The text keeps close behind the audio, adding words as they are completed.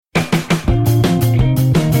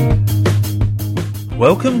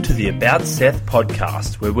Welcome to the About Seth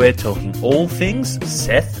podcast, where we're talking all things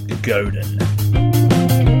Seth Godin.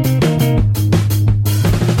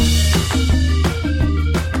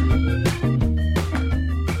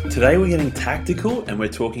 Today we're getting tactical and we're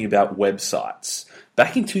talking about websites.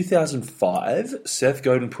 Back in 2005, Seth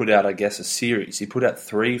Godin put out, a series. He put out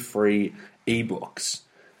 3 free ebooks.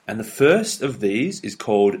 And the first of these is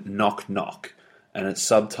called Knock Knock. And it's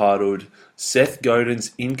subtitled Seth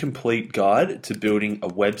Godin's Incomplete Guide to Building a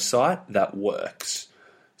Website That Works.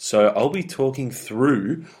 So I'll be talking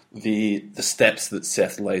through the steps that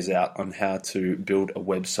Seth lays out on how to build a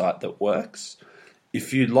website that works.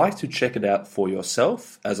 If you'd like to check it out for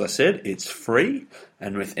yourself, as I said, it's free.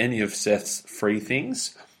 And with any of Seth's free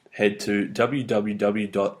things, head to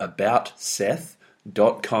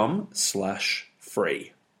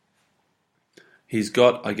www.aboutseth.com/free. He's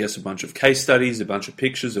got, a bunch of case studies, a bunch of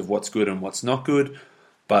pictures of what's good and what's not good.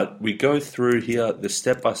 But we go through here the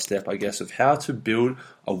step-by-step, of how to build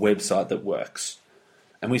a website that works.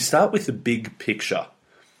 And we start with the big picture.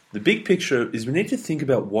 The big picture is we need to think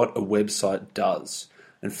about what a website does.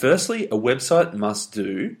 And firstly, a website must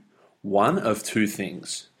do one of 2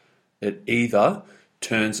 things. It either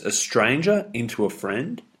turns a stranger into a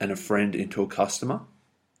friend and a friend into a customer.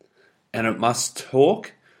 And it must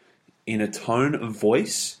talk in a tone of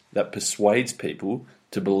voice that persuades people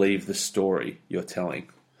to believe the story you're telling.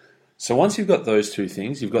 So once you've got those 2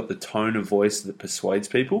 things, you've got the tone of voice that persuades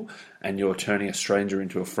people, and you're turning a stranger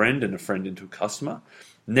into a friend and a friend into a customer.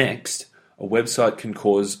 Next, a website can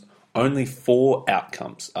cause only 4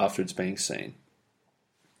 outcomes after it's being seen.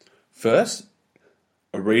 First,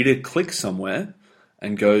 a reader clicks somewhere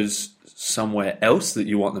and goes somewhere else that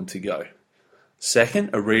you want them to go. Second,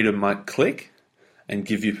 a reader might click and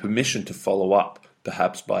give you permission to follow up,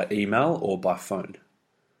 perhaps by email or by phone.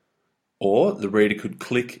 Or the reader could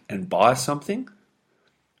click and buy something,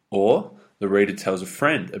 or the reader tells a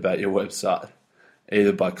friend about your website,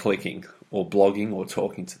 either by clicking or blogging or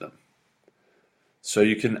talking to them. So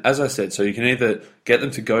you can, as I said, you can either get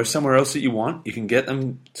them to go somewhere else that you want, you can get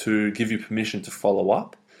them to give you permission to follow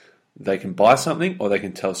up, they can buy something, or they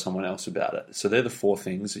can tell someone else about it. So they're the 4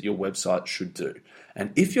 things that your website should do.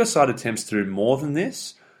 And if your site attempts to do more than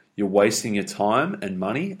this, you're wasting your time and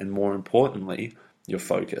money, and more importantly, your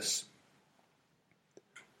focus.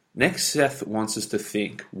 Next, Seth wants us to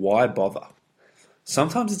think, why bother?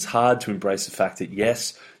 Sometimes it's hard to embrace the fact that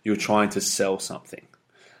yes, you're trying to sell something.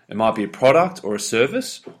 It might be a product or a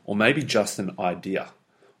service, or maybe just an idea.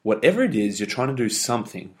 Whatever it is, you're trying to do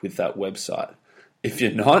something with that website. If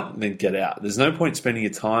you're not, then get out. There's no point spending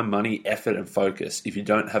your time, money, effort, and focus if you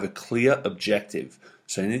don't have a clear objective.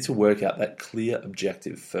 So you need to work out that clear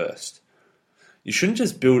objective first. You shouldn't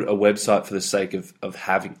just build a website for the sake of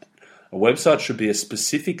having it. A website should be a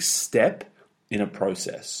specific step in a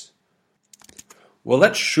process. Well,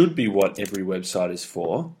 that should be what every website is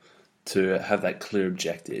for, to have that clear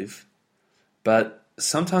objective. But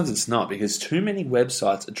sometimes it's not, because too many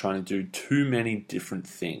websites are trying to do too many different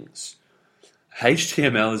things.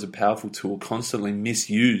 HTML is a powerful tool constantly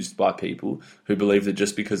misused by people who believe that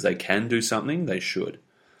just because they can do something, they should.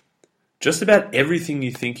 Just about everything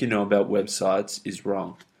you think you know about websites is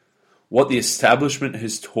wrong. What the establishment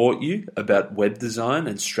has taught you about web design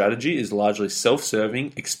and strategy is largely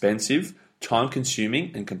self-serving, expensive,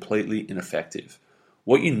 time-consuming, and completely ineffective.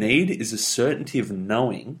 What you need is a certainty of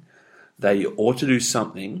knowing that you ought to do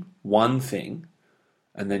something, one thing,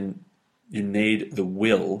 and then you need the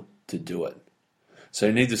will to do it. So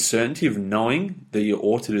you need the certainty of knowing that you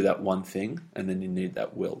ought to do that one thing, and then you need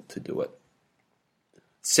that will to do it.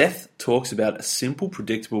 Seth talks about a simple,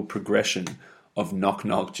 predictable progression of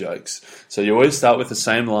knock-knock jokes. So you always start with the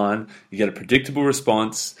same line, you get a predictable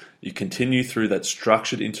response, you continue through that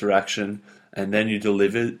structured interaction, and then you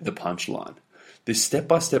deliver the punchline. This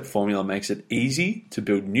step-by-step formula makes it easy to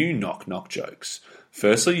build new knock-knock jokes.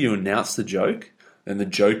 Firstly, you announce the joke, then the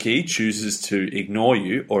jokey chooses to ignore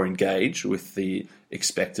you or engage with the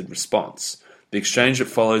expected response. The exchange that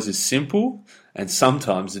follows is simple, and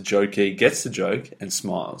sometimes the jokey gets the joke and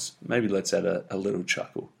smiles. Maybe let's add a little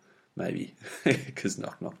chuckle. Maybe, because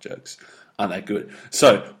knock-knock jokes aren't that good.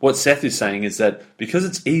 So what Seth is saying is that because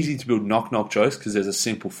it's easy to build knock-knock jokes because there's a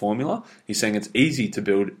simple formula, he's saying it's easy to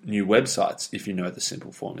build new websites if you know the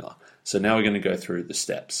simple formula. So now we're going to go through the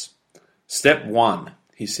steps. Step 1,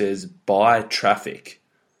 he says, buy traffic.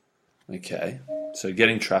 Okay, so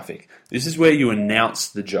getting traffic. This is where you announce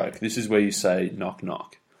the joke. This is where you say knock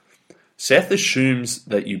knock. Seth assumes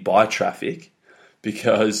that you buy traffic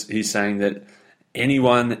because he's saying that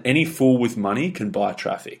any fool with money can buy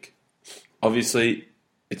traffic. Obviously,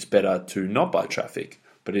 it's better to not buy traffic.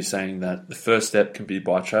 but he's saying that the first step can be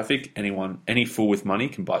buy traffic. Any fool with money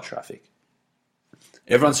can buy traffic.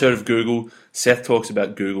 Everyone's heard of Google. Seth talks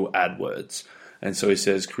about Google AdWords. And so he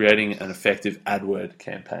says creating an effective AdWord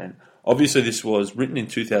campaign. Obviously, this was written in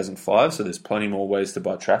 2005, so there's plenty more ways to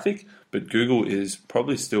buy traffic, but Google is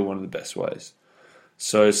probably still one of the best ways.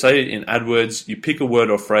 So say in AdWords, you pick a word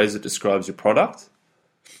or phrase that describes your product,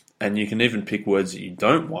 and you can even pick words that you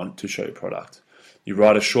don't want to show your product. You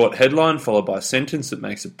write a short headline followed by a sentence that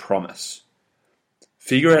makes a promise.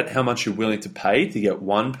 Figure out how much you're willing to pay to get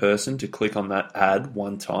one person to click on that ad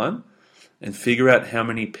one time, and figure out how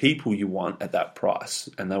many people you want at that price,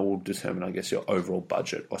 and that will determine, I guess, your overall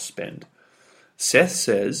budget or spend. Seth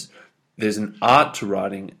says there's an art to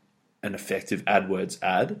writing an effective AdWords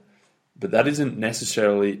ad, but that isn't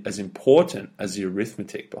necessarily as important as the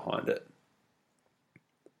arithmetic behind it.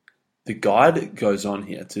 The guide goes on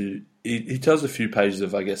here he tells a few pages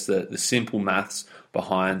of, I guess, the simple maths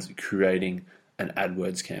behind creating an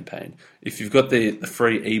AdWords campaign. If you've got the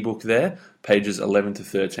free ebook there, pages 11 to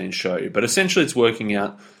 13 show you. But essentially it's working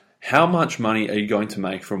out how much money are you going to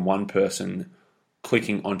make from one person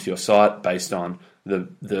clicking onto your site based on the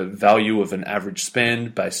value of an average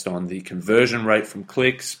spend, based on the conversion rate from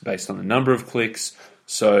clicks, based on the number of clicks.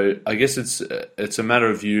 So I guess it's a matter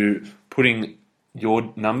of you putting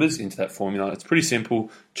your numbers into that formula. It's pretty simple.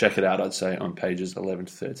 Check it out, I'd say, on pages 11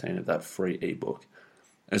 to 13 of that free ebook.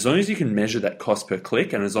 As long as you can measure that cost per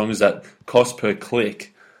click, and as long as that cost per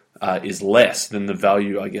click is less than the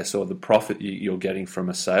value, I guess, or the profit you're getting from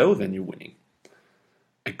a sale, then you're winning.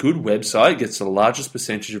 A good website gets the largest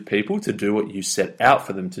percentage of people to do what you set out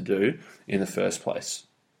for them to do in the first place.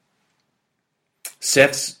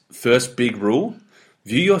 Seth's first big rule: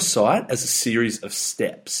 view your site as a series of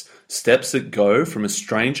steps that go from a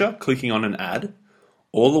stranger clicking on an ad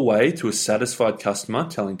all the way to a satisfied customer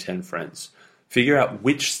telling 10 friends. Figure out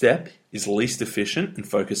which step is least efficient and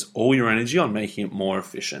focus all your energy on making it more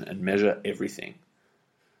efficient and measure everything.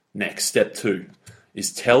 Next, step 2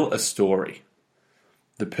 is tell a story.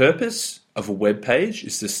 The purpose of a web page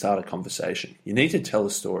is to start a conversation. You need to tell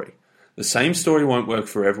a story. The same story won't work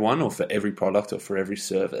for everyone or for every product or for every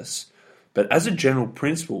service. But as a general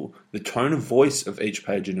principle, the tone of voice of each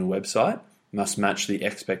page in a website must match the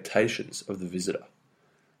expectations of the visitor.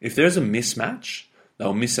 If there's a mismatch,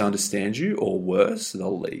 they'll misunderstand you, or worse,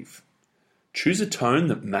 they'll leave. Choose a tone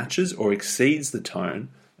that matches or exceeds the tone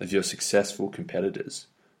of your successful competitors.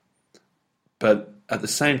 But at the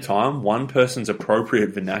same time, one person's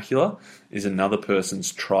appropriate vernacular is another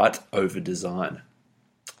person's trite over-design.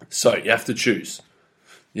 So you have to choose.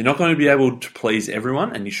 You're not going to be able to please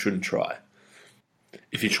everyone, and you shouldn't try.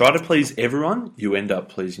 If you try to please everyone, you end up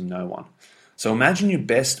pleasing no one. So imagine your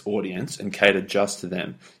best audience and cater just to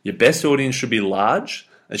them. Your best audience should be large,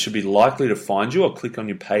 they should be likely to find you or click on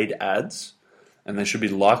your paid ads, and they should be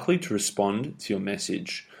likely to respond to your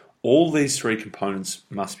message. All these three components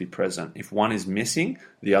must be present. If one is missing,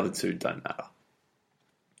 the other two don't matter.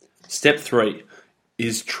 Step 3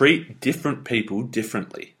 is treat different people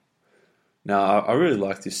differently. Now, I really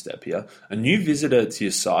like this step here. A new visitor to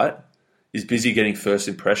your site is busy getting first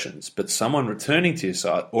impressions, but someone returning to your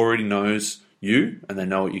site already knows you and they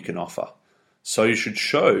know what you can offer. So you should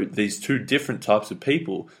show these two different types of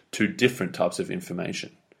people two different types of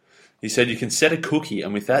information. He said you can set a cookie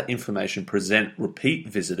and with that information present repeat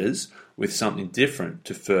visitors with something different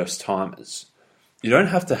to first timers. You don't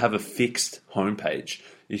have to have a fixed homepage.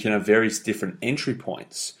 You can have various different entry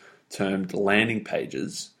points termed landing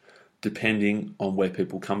pages depending on where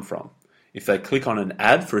people come from. If they click on an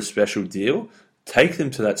ad for a special deal, take them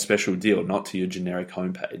to that special deal, not to your generic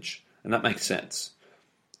homepage. And that makes sense.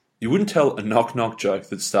 You wouldn't tell a knock-knock joke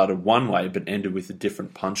that started one way but ended with a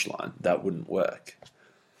different punchline. That wouldn't work.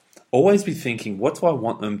 Always be thinking, what do I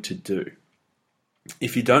want them to do?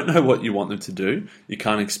 If you don't know what you want them to do, you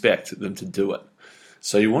can't expect them to do it.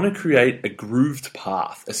 So you want to create a grooved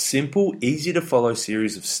path, a simple, easy to follow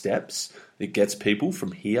series of steps that gets people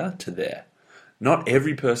from here to there. Not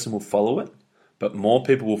every person will follow it, but more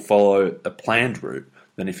people will follow a planned route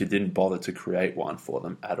than if you didn't bother to create one for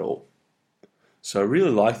them at all. So I really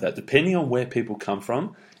like that. Depending on where people come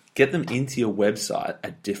from, get them into your website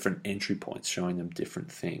at different entry points, showing them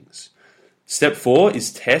different things. Step 4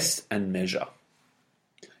 is test and measure.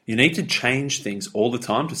 You need to change things all the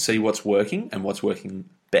time to see what's working and what's working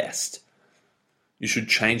best. You should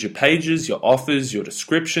change your pages, your offers, your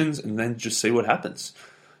descriptions, and then just see what happens.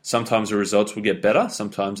 Sometimes the results will get better,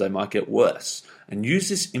 sometimes they might get worse. And use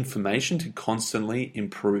this information to constantly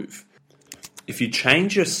improve. If you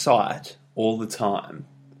change your site all the time,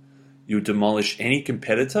 you'll demolish any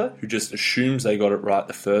competitor who just assumes they got it right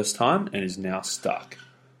the first time and is now stuck.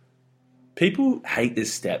 People hate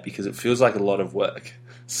this step because it feels like a lot of work.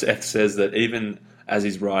 Seth says that even as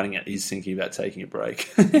he's writing it, he's thinking about taking a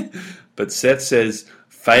break. But Seth says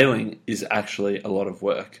failing is actually a lot of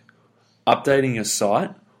work. Updating your site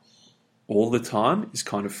all the time is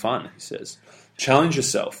kind of fun, he says. Challenge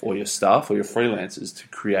yourself or your staff or your freelancers to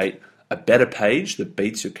create a better page that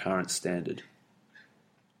beats your current standard.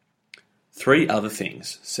 3 other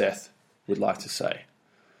things Seth would like to say.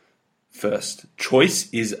 First,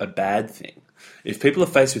 choice is a bad thing. If people are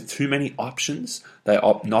faced with too many options, they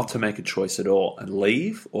opt not to make a choice at all and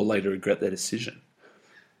leave or later regret their decision.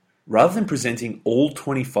 Rather than presenting all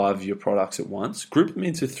 25 of your products at once, group them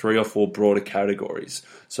into 3 or 4 broader categories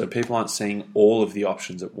so people aren't seeing all of the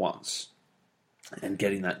options at once and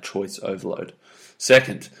getting that choice overload.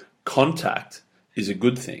 Second, contact is a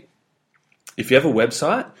good thing. If you have a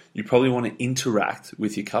website, you probably want to interact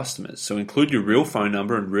with your customers. So include your real phone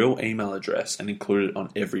number and real email address and include it on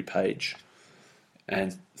every page.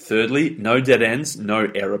 And thirdly, no dead ends,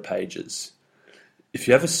 no error pages. If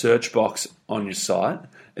you have a search box on your site,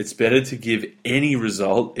 it's better to give any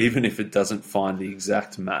result even if it doesn't find the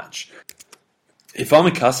exact match. If I'm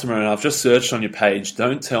a customer and I've just searched on your page,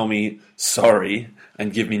 don't tell me sorry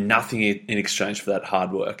and give me nothing in exchange for that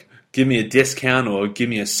hard work. Give me a discount or give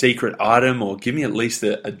me a secret item or give me at least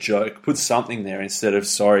a joke. Put something there instead of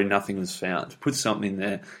sorry, nothing was found. Put something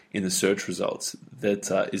there in the search results that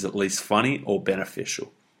is at least funny or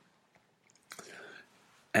beneficial.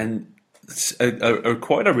 And a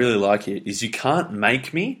quote I really like here is, you can't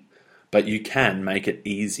make me, but you can make it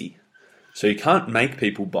easy. So you can't make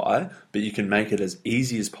people buy, but you can make it as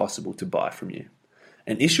easy as possible to buy from you.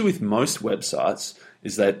 An issue with most websites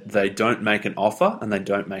is that they don't make an offer and they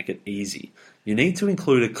don't make it easy. You need to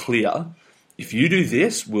include a clear, if you do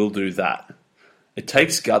this, we'll do that. It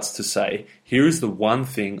takes guts to say, here is the one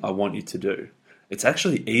thing I want you to do. It's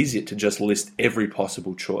actually easier to just list every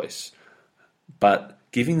possible choice. But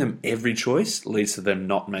giving them every choice leads to them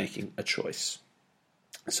not making a choice.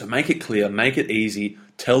 So make it clear, make it easy,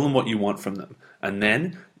 tell them what you want from them, and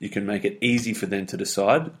then you can make it easy for them to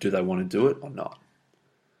decide, do they want to do it or not.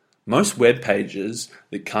 Most web pages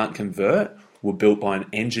that can't convert were built by an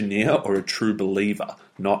engineer or a true believer,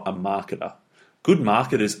 not a marketer. Good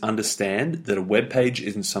marketers understand that a web page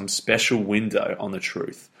isn't some special window on the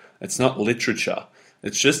truth. It's not literature.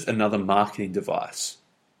 It's just another marketing device.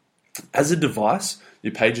 As a device,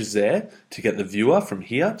 your page is there to get the viewer from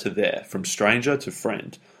here to there, from stranger to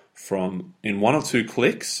friend. From in 1 or 2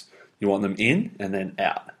 clicks, you want them in and then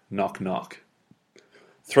out. Knock, knock.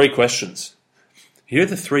 3 questions. Here are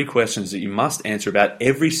the 3 questions that you must answer about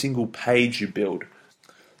every single page you build.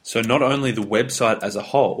 So not only the website as a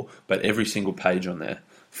whole, but every single page on there.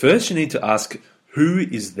 First, you need to ask who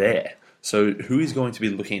is there. So who is going to be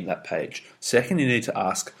looking at that page? Second, you need to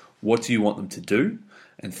ask what do you want them to do?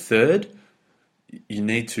 And third, you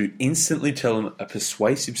need to instantly tell them a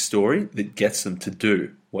persuasive story that gets them to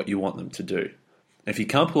do what you want them to do. If you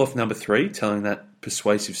can't pull off number 3, telling that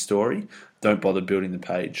persuasive story, don't bother building the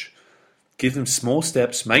page. Give them small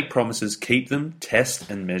steps, make promises, keep them, test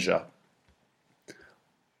and measure.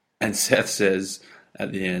 And Seth says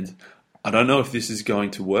at the end, I don't know if this is going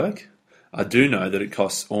to work. I do know that it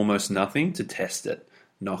costs almost nothing to test it.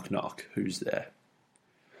 Knock, knock, who's there?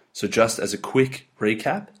 So just as a quick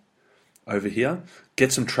recap over here,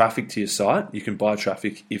 get some traffic to your site. You can buy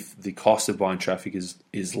traffic if the cost of buying traffic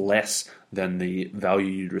is less than the value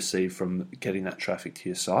you'd receive from getting that traffic to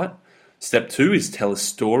your site. Step 2 is tell a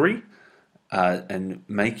story and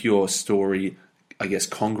make your story, I guess,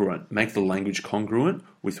 congruent. Make the language congruent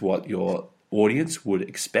with what your audience would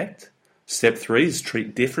expect. Step 3 is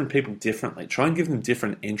treat different people differently. Try and give them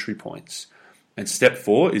different entry points. And step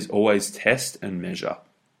 4 is always test and measure.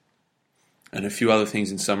 And a few other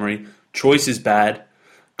things in summary. Choice is bad.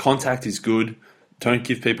 Contact is good. Don't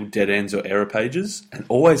give people dead ends or error pages. And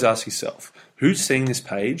always ask yourself, who's seeing this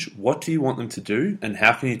page? What do you want them to do? And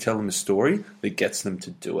how can you tell them a story that gets them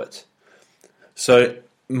to do it? So,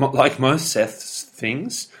 like most Seth's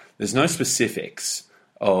things, there's no specifics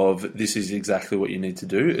of this is exactly what you need to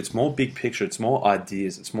do. It's more big picture. It's more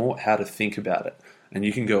ideas. It's more how to think about it. And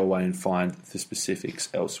you can go away and find the specifics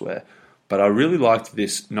elsewhere. But I really liked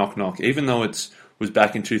this knock knock. Even though it was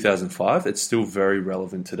back in 2005, it's still very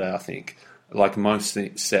relevant today, I think. Like most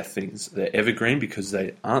Seth things, they're evergreen because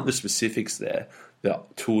they aren't the specifics there. They're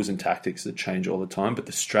tools and tactics that change all the time, but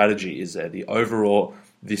the strategy is there. The overall,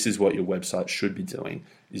 this is what your website should be doing,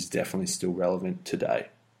 is definitely still relevant today.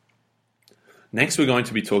 Next, we're going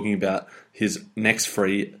to be talking about his next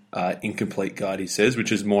free incomplete guide, he says,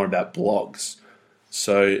 which is more about blogs.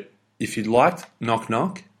 So if you liked Knock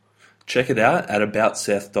Knock, check it out at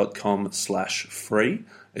aboutseth.com/free.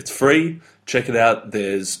 It's free. Check it out.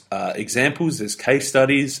 There's examples, there's case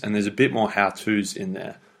studies, and there's a bit more how-tos in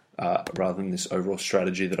there rather than this overall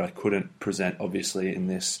strategy that I couldn't present, obviously, in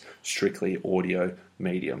this strictly audio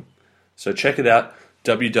medium. So check it out,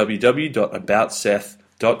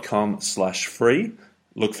 www.aboutseth.com/free.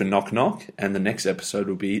 Look for Knock Knock, and the next episode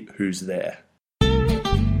will be Who's There?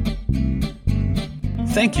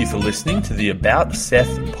 Thank you for listening to the About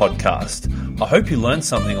Seth podcast. I hope you learned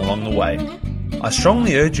something along the way. I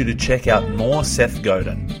strongly urge you to check out more Seth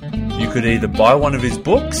Godin. You could either buy one of his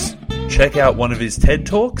books, check out one of his TED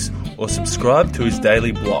Talks, or subscribe to his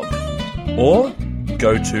daily blog. Or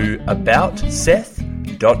go to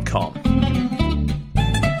aboutseth.com.